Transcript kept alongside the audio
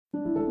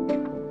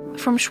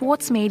From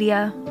Schwartz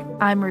Media,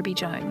 I'm Ruby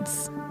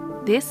Jones.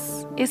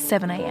 This is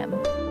 7am.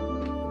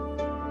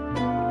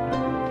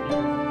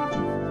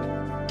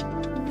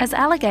 As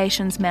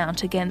allegations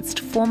mount against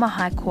former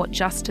High Court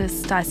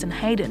Justice Dyson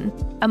Heydon,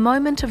 a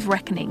moment of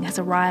reckoning has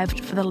arrived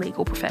for the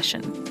legal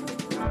profession.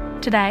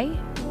 Today,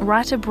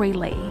 writer Bree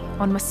Lee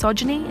on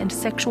misogyny and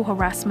sexual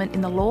harassment in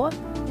the law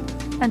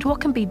and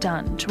what can be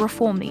done to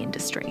reform the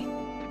industry.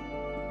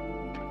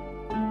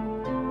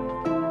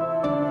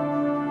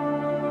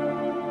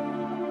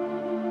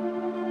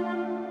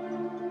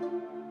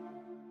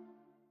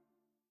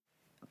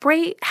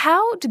 Bree,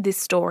 how did this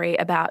story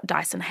about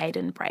Dyson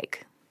Heydon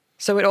break?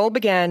 So it all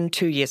began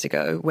 2 years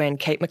ago when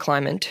Kate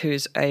McClymont,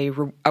 who's a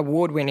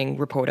award-winning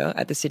reporter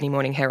at the Sydney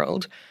Morning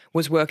Herald,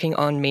 was working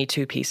on Me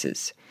Too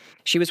pieces.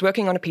 She was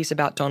working on a piece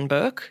about Don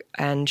Burke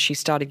and she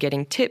started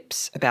getting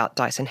tips about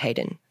Dyson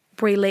Heydon.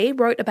 Bree Lee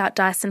wrote about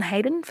Dyson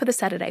Heydon for the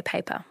Saturday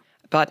paper.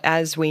 But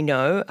as we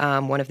know,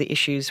 one of the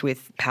issues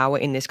with power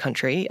in this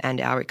country and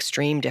our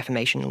extreme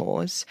defamation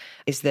laws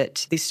is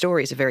that these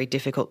stories are very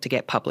difficult to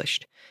get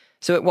published.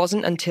 So it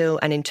wasn't until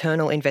an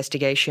internal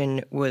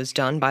investigation was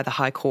done by the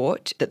High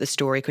Court that the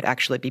story could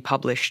actually be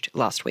published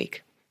last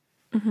week.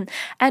 Mm-hmm.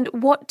 And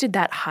what did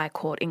that High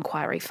Court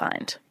inquiry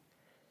find?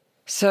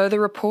 So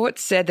the report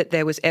said that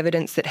there was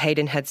evidence that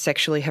Heydon had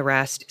sexually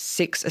harassed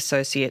 6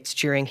 associates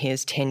during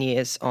his 10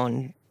 years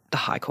on the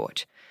High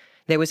Court.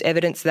 There was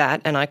evidence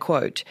that, and I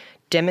quote,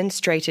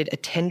 demonstrated a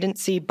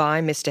tendency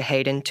by Mr.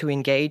 Heydon to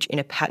engage in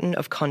a pattern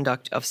of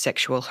conduct of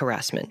sexual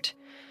harassment,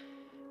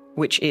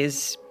 which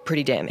is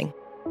pretty damning.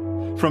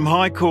 From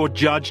High Court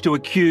judge to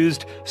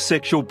accused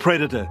sexual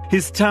predator.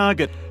 His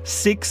target,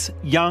 6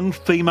 young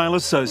female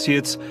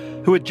associates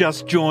who had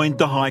just joined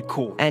the High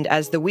Court. And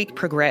as the week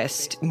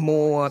progressed,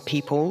 more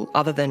people,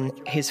 other than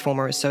his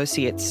former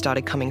associates,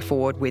 started coming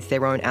forward with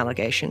their own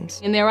allegations.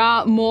 And there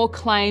are more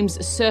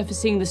claims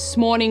surfacing this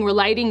morning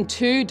relating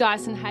to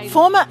Dyson Heydon.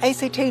 Former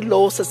ACT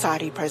Law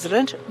Society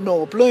President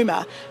Nor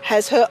Bloomer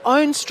has her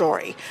own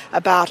story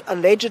about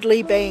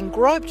allegedly being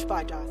groped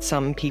by Dyson.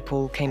 Some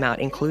people came out,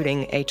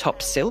 including a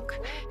top silk,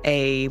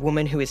 a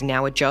woman who is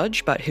now a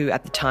judge, but who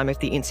at the time of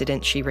the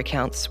incident she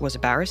recounts was a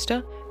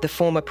barrister, the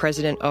former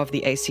president of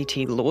the ACT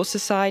Law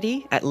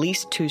Society, at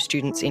least 2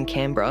 students in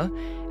Canberra,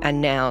 and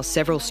now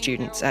several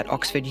students at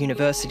Oxford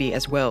University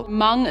as well.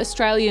 Among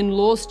Australian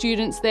law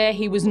students there,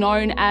 he was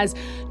known as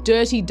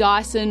Dirty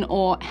Dyson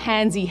or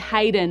Handsy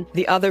Heydon.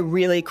 The other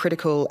really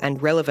critical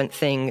and relevant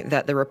thing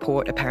that the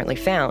report apparently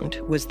found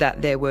was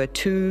that there were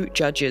 2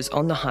 judges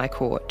on the High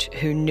Court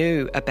who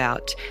knew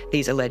about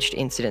these alleged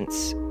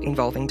incidents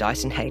involving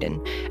Dyson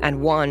Heydon,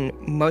 and one,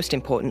 most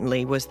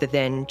importantly, was the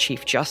then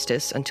Chief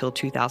Justice until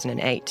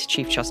 2008,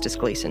 Chief Justice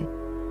Gleeson.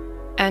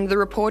 And the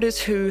reporters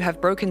who have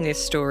broken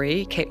this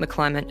story, Kate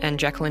McClymont and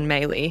Jacqueline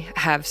Maley,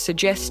 have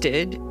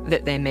suggested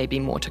that there may be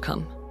more to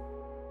come.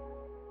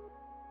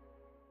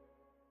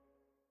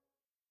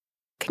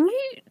 Can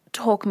you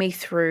talk me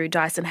through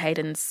Dyson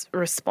Heydon's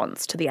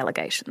response to the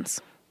allegations?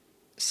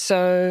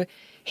 So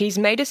he's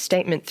made a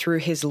statement through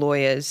his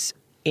lawyers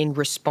in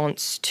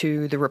response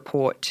to the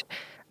report.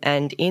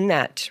 And in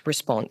that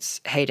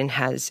response, Heydon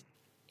has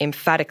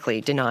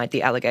emphatically denied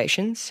the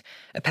allegations.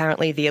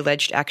 Apparently, the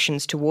alleged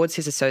actions towards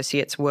his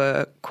associates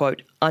were,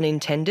 quote,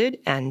 unintended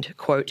and,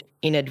 quote,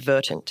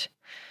 inadvertent.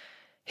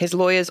 His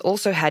lawyers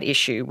also had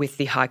issue with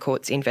the High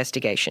Court's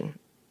investigation.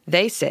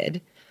 They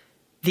said,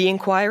 the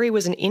inquiry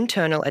was an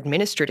internal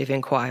administrative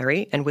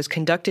inquiry and was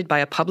conducted by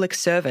a public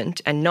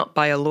servant and not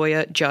by a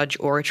lawyer, judge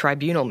or a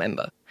tribunal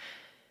member.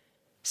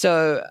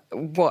 So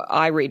what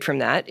I read from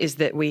that is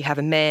that we have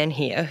a man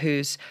here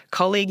whose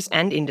colleagues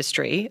and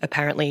industry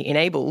apparently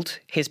enabled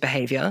his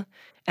behaviour,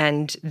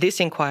 and this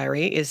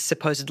inquiry is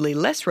supposedly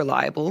less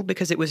reliable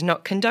because it was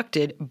not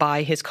conducted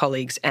by his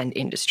colleagues and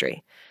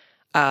industry,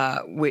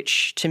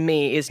 which to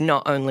me is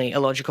not only a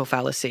logical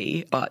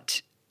fallacy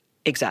but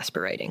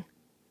exasperating.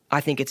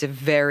 I think it's a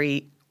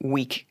very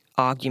weak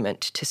argument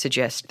to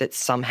suggest that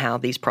somehow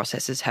these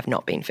processes have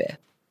not been fair.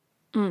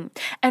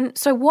 And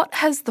so what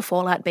has the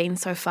fallout been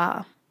so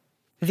far?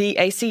 The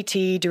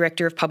ACT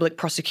Director of Public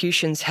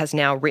Prosecutions has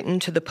now written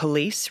to the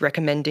police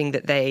recommending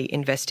that they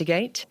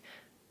investigate.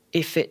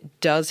 If it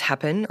does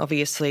happen,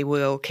 obviously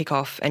we'll kick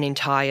off an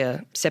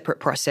entire separate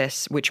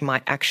process which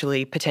might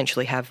actually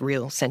potentially have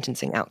real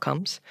sentencing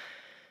outcomes.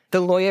 The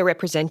lawyer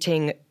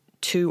representing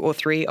 2 or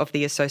 3 of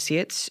the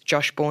associates,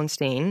 Josh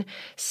Bornstein,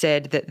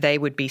 said that they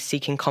would be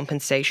seeking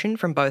compensation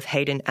from both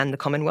Heydon and the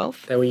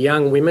Commonwealth. They were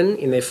young women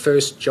in their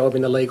first job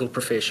in the legal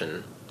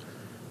profession.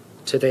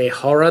 To their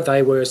horror,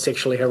 they were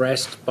sexually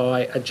harassed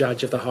by a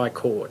judge of the High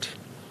Court.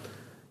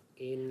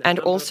 And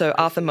also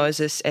Arthur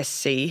Moses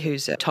SC,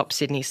 who's a top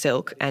Sydney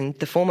silk and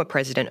the former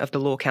president of the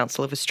Law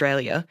Council of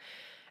Australia,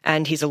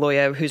 and he's a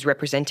lawyer who's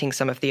representing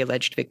some of the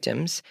alleged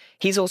victims.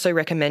 He's also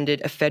recommended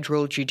a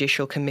federal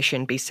judicial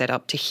commission be set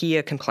up to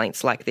hear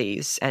complaints like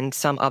these, and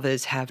some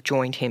others have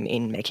joined him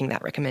in making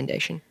that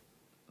recommendation.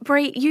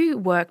 Bree, you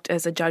worked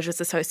as a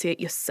judge's associate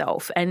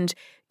yourself, and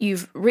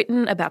you've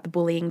written about the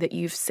bullying that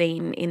you've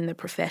seen in the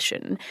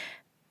profession.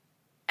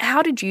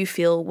 How did you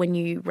feel when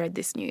you read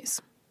this news?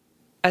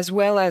 As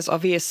well as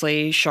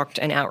obviously shocked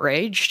and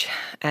outraged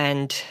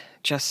and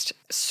just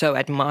so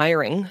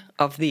admiring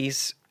of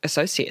these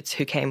associates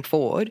who came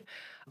forward,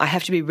 I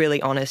have to be really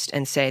honest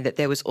and say that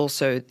there was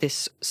also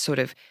this sort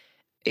of,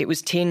 it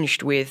was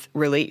tinged with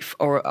relief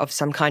or of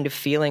some kind of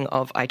feeling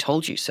of, I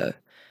told you so.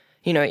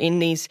 You know, in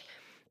these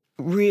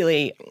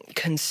really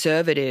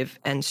conservative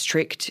and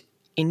strict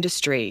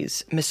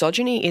industries,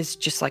 misogyny is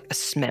just like a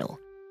smell.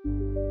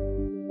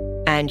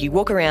 And you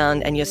walk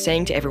around and you're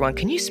saying to everyone,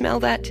 can you smell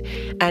that?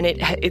 And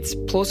it's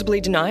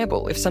plausibly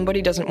deniable. If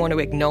somebody doesn't want to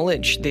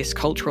acknowledge this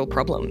cultural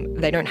problem,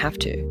 they don't have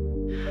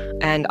to.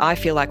 And I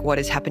feel like what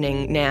is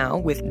happening now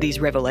with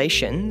these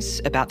revelations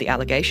about the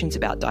allegations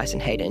about Dyson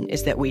Heydon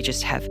is that we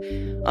just have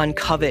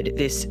uncovered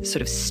this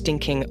sort of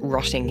stinking,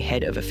 rotting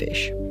head of a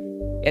fish.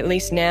 At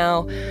least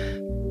now,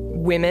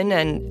 women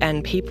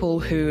and people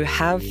who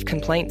have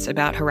complaints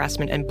about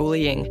harassment and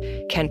bullying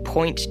can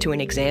point to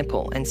an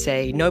example and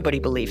say, nobody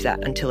believed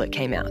that until it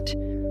came out.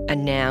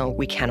 And now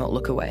we cannot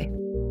look away.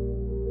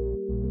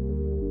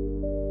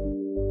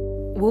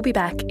 We'll be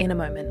back in a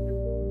moment.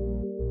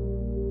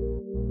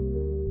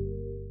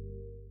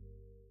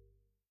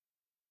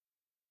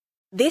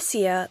 This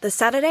year, the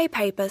Saturday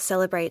paper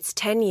celebrates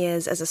 10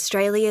 years as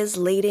Australia's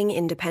leading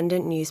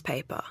independent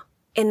newspaper.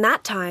 In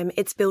that time,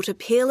 it's built a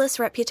peerless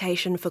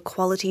reputation for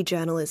quality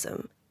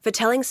journalism, for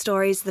telling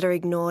stories that are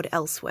ignored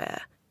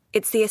elsewhere.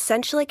 It's the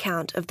essential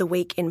account of the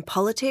week in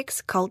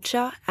politics,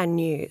 culture, and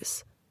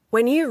news.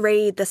 When you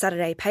read the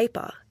Saturday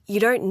paper, you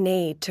don't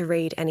need to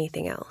read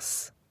anything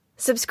else.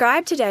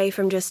 Subscribe today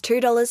from just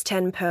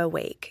 $2.10 per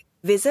week.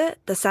 Visit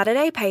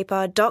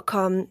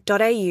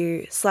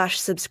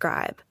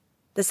thesaturdaypaper.com.au/subscribe.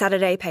 The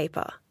Saturday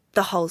Paper,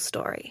 the whole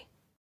story.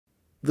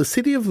 The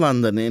City of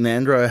London in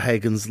Andrew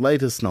O'Hagan's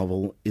latest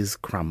novel is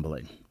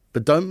crumbling.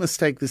 But don't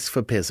mistake this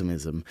for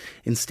pessimism.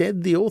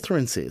 Instead, the author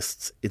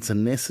insists it's a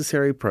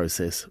necessary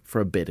process for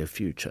a better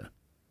future.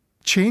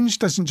 Change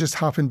doesn't just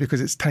happen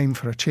because it's time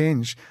for a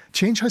change.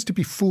 Change has to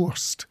be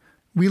forced.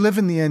 We live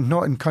in the end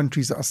not in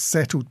countries that are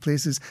settled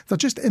places. They're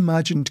just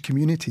imagined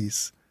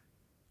communities.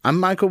 I'm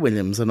Michael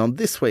Williams, and on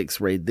this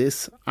week's Read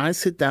This, I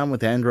sit down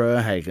with Andrew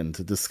O'Hagan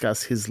to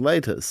discuss his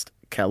latest,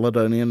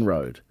 Caledonian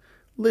Road.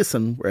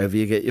 Listen wherever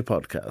you get your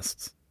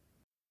podcasts.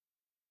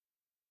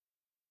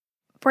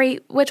 Bree,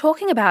 we're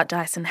talking about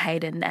Dyson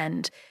Heydon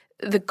and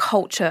the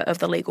culture of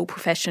the legal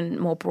profession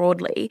more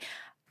broadly.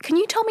 Can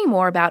you tell me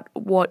more about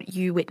what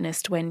you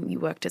witnessed when you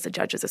worked as a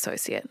judge's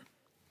associate?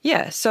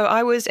 Yeah, so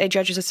I was a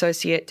judge's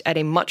associate at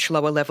a much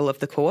lower level of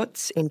the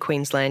courts in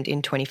Queensland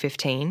in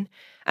 2015,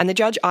 and the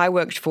judge I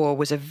worked for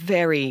was a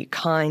very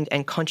kind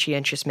and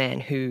conscientious man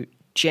who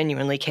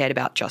genuinely cared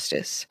about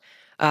justice.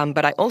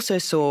 But I also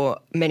saw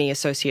many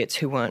associates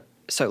who weren't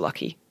so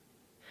lucky.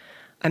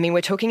 I mean,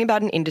 we're talking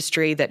about an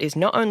industry that is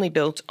not only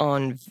built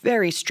on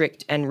very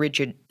strict and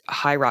rigid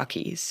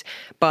hierarchies,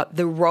 but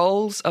the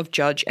roles of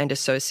judge and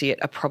associate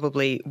are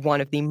probably one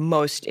of the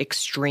most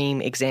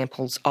extreme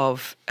examples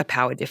of a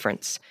power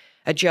difference.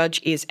 A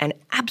judge is an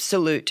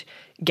absolute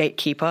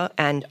gatekeeper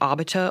and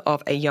arbiter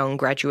of a young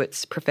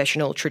graduate's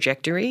professional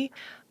trajectory.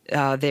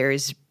 There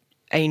is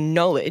a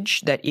knowledge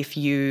that if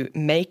you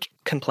make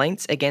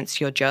complaints against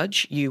your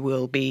judge, you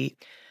will be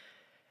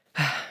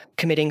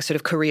committing sort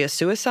of career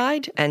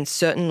suicide. And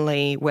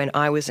certainly when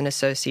I was an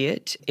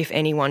associate, if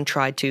anyone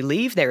tried to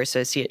leave their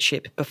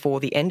associateship before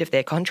the end of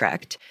their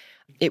contract,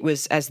 it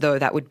was as though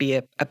that would be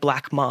a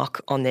black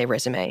mark on their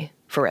resume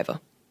forever.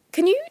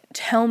 Can you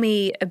tell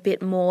me a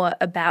bit more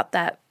about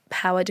that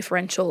power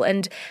differential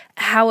and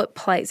how it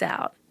plays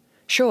out?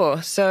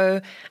 Sure. So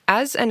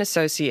as an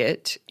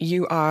associate,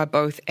 you are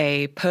both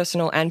a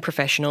personal and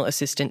professional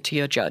assistant to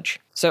your judge.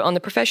 So on the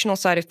professional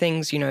side of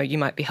things, you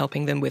might be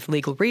helping them with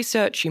legal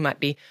research, you might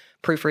be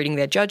proofreading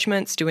their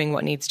judgments, doing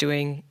what needs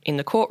doing in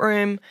the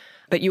courtroom,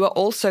 but you are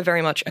also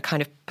very much a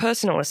kind of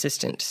personal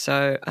assistant.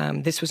 So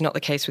this was not the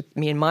case with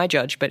me and my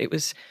judge, but it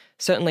was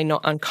certainly not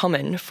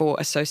uncommon for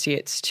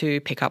associates to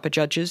pick up a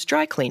judge's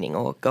dry cleaning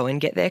or go and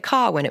get their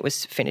car when it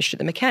was finished at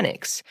the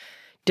mechanics.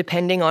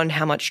 Depending on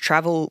how much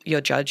travel your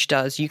judge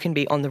does, you can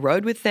be on the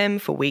road with them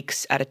for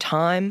weeks at a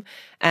time,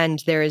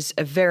 and there is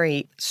a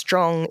very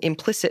strong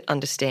implicit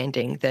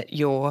understanding that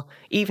your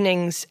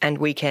evenings and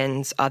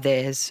weekends are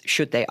theirs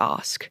should they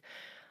ask.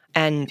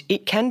 And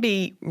it can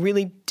be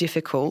really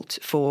difficult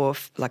for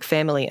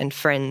family and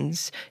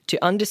friends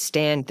to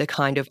understand the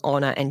kind of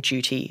honour and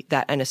duty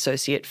that an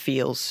associate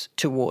feels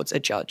towards a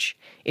judge.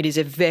 It is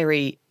a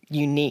very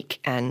unique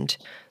and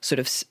sort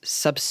of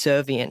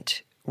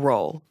subservient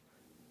role.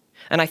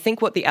 And I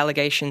think what the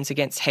allegations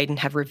against Heydon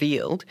have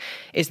revealed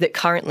is that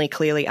currently,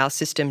 clearly, our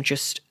system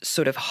just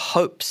sort of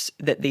hopes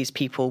that these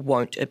people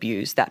won't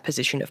abuse that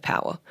position of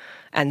power.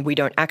 And we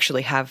don't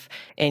actually have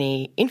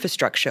any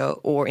infrastructure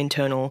or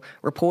internal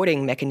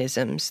reporting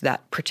mechanisms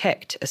that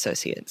protect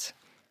associates.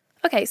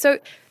 Okay, so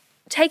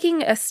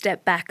taking a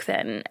step back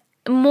then,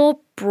 more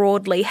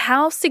broadly,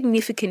 how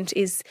significant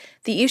is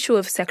the issue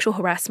of sexual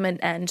harassment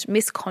and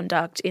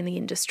misconduct in the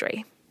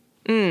industry?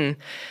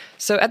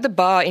 So at the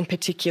bar in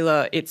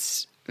particular,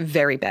 it's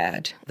very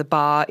bad. The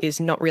bar is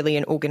not really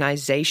an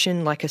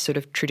organisation like a sort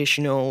of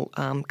traditional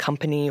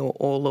company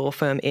or law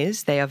firm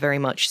is. They are very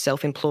much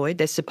self-employed.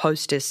 They're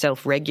supposed to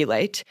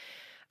self-regulate,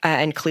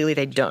 and clearly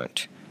they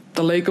don't.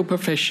 The legal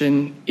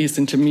profession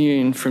isn't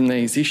immune from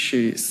these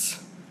issues.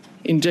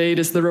 Indeed,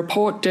 as the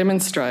report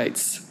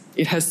demonstrates,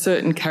 it has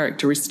certain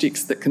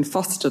characteristics that can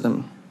foster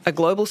them. A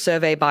global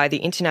survey by the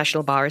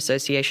International Bar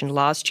Association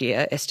last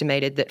year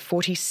estimated that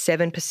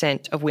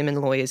 47% of women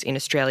lawyers in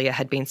Australia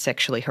had been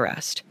sexually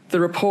harassed. The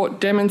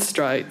report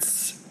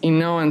demonstrates, in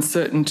no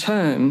uncertain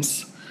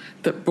terms,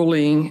 that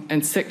bullying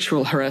and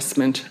sexual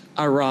harassment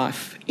are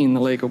rife in the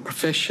legal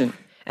profession.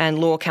 And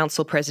Law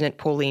Council President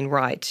Pauline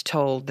Wright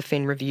told the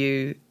Fin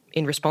Review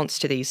in response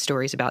to these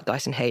stories about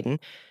Dyson Heydon,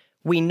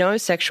 "We know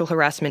sexual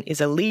harassment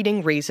is a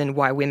leading reason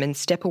why women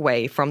step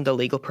away from the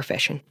legal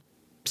profession."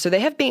 So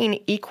there have been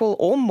equal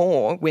or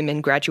more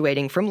women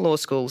graduating from law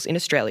schools in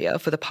Australia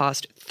for the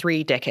past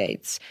 3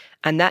 decades,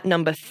 and that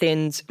number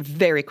thins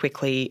very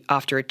quickly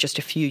after just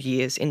a few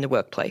years in the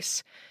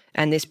workplace.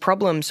 And this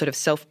problem sort of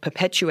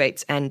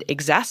self-perpetuates and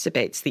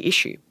exacerbates the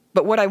issue.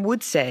 But what I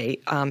would say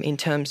in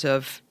terms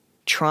of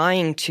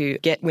trying to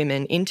get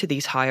women into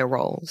these higher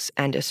roles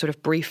and a sort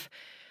of brief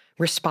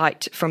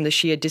respite from the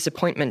sheer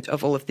disappointment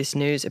of all of this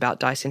news about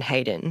Dyson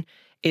Heydon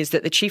is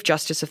that the Chief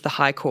Justice of the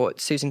High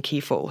Court, Susan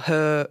Kiefel,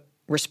 her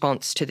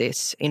response to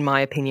this, in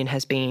my opinion,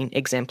 has been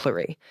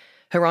exemplary.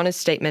 Her Honour's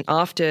statement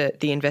after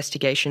the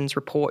investigation's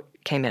report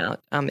came out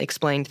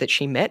explained that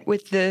she met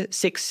with the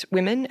 6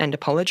 women and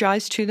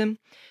apologised to them.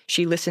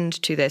 She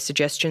listened to their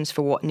suggestions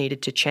for what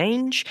needed to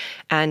change,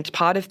 and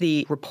part of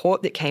the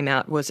report that came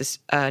out was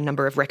a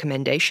number of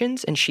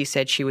recommendations, and she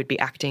said she would be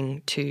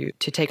acting to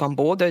take on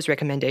board those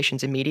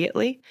recommendations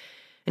immediately.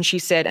 And she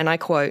said, and I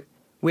quote,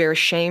 "We're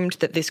ashamed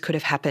that this could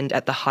have happened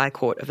at the High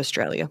Court of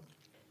Australia."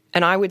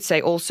 And I would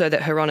say also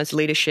that Her Honour's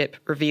leadership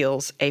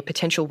reveals a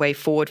potential way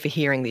forward for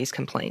hearing these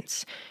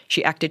complaints.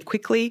 She acted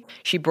quickly.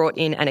 She brought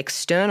in an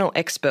external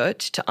expert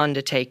to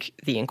undertake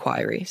the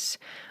inquiries.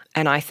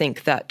 And I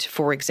think that,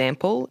 for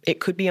example,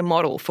 it could be a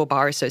model for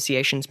bar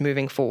associations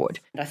moving forward.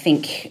 I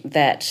think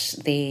that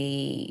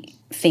the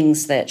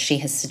things that she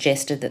has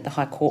suggested that the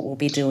High Court will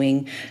be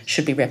doing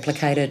should be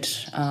replicated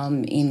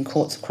in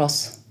courts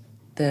across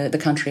the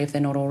country if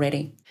they're not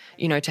already.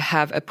 You know, to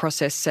have a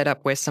process set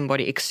up where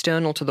somebody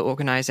external to the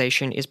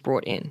organisation is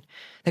brought in.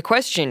 The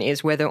question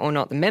is whether or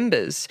not the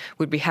members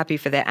would be happy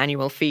for their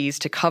annual fees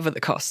to cover the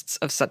costs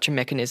of such a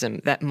mechanism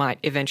that might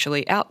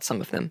eventually out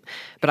some of them.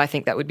 But I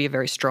think that would be a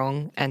very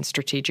strong and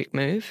strategic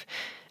move.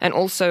 And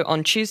also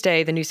on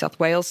Tuesday, the New South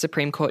Wales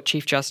Supreme Court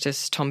Chief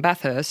Justice Tom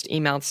Bathurst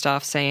emailed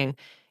staff saying,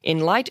 "In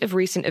light of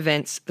recent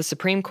events, the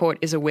Supreme Court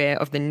is aware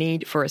of the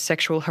need for a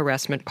sexual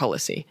harassment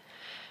policy,"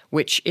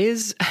 which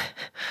is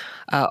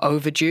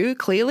overdue,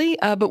 clearly,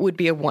 but would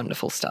be a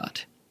wonderful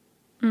start.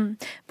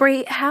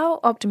 Bree, how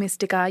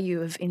optimistic are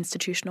you of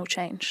institutional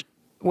change?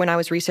 When I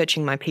was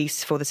researching my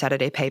piece for the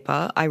Saturday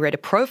paper, I read a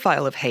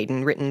profile of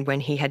Heydon written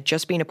when he had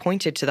just been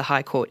appointed to the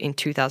High Court in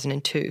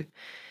 2002.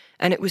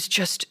 And it was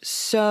just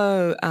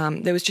so,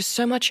 there was just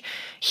so much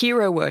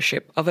hero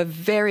worship of a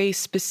very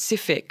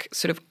specific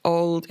sort of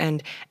old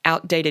and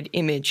outdated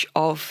image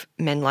of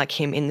men like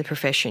him in the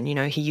profession. You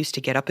know, he used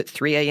to get up at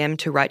 3 a.m.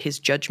 to write his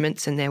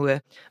judgments, and there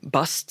were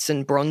busts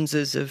and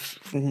bronzes of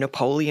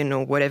Napoleon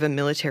or whatever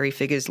military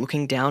figures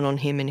looking down on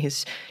him in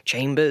his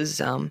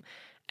chambers.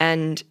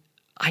 And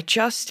I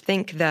just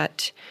think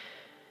that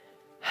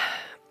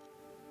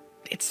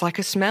it's like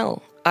a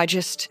smell. I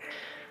just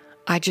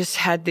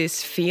had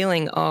this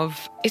feeling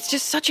of, it's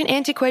just such an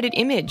antiquated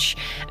image,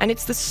 and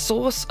it's the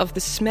source of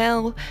the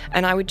smell.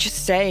 And I would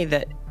just say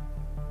that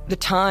the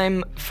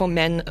time for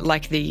men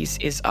like these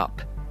is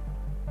up.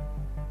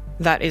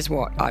 That is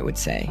what I would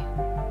say.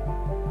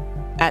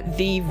 At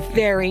the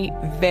very,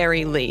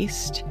 very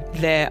least,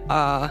 there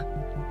are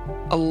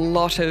a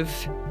lot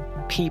of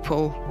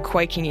people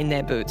quaking in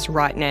their boots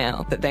right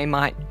now that they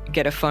might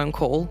get a phone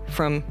call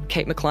from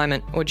Kate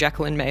McClymont or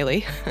Jacqueline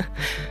Maley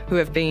who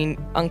have been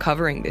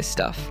uncovering this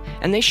stuff.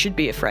 And they should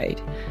be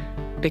afraid,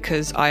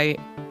 because I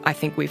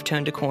think we've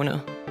turned a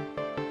corner.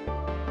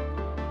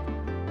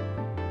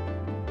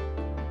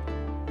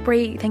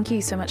 Bree, thank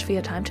you so much for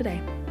your time today.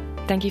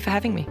 Thank you for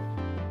having me.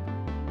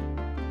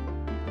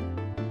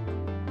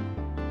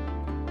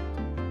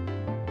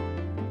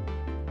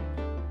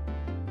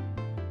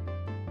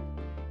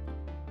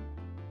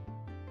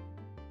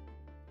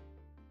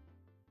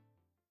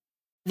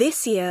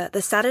 This year,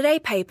 the Saturday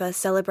paper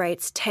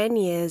celebrates 10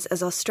 years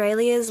as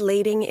Australia's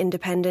leading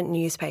independent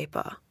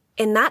newspaper.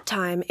 In that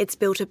time, it's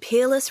built a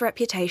peerless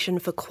reputation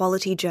for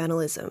quality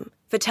journalism,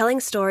 for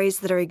telling stories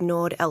that are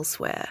ignored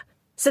elsewhere.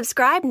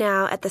 Subscribe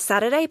now at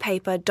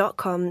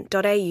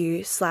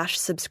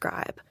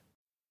thesaturdaypaper.com.au/subscribe.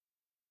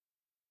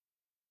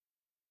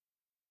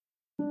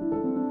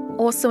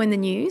 Also in the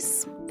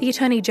news, the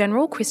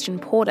Attorney-General, Christian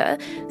Porter,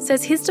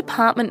 says his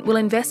department will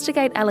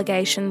investigate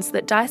allegations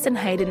that Dyson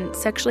Heydon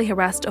sexually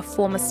harassed a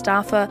former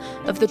staffer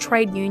of the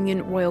Trade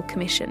Union Royal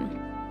Commission.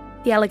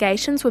 The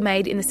allegations were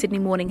made in the Sydney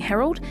Morning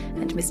Herald,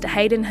 and Mr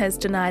Heydon has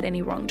denied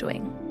any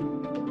wrongdoing.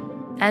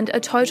 And a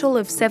total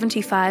of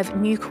 75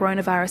 new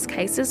coronavirus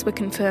cases were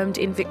confirmed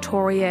in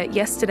Victoria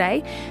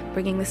yesterday,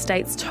 bringing the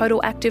state's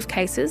total active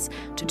cases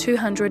to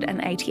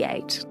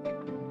 288.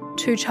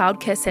 2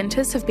 childcare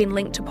centres have been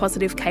linked to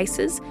positive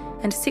cases,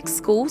 and 6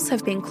 schools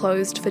have been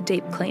closed for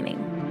deep cleaning.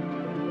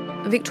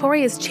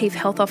 Victoria's Chief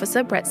Health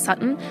Officer, Brett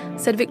Sutton,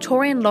 said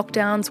Victorian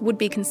lockdowns would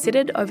be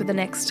considered over the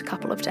next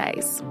couple of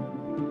days.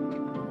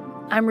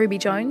 I'm Ruby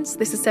Jones.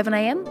 This is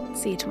 7am.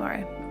 See you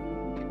tomorrow.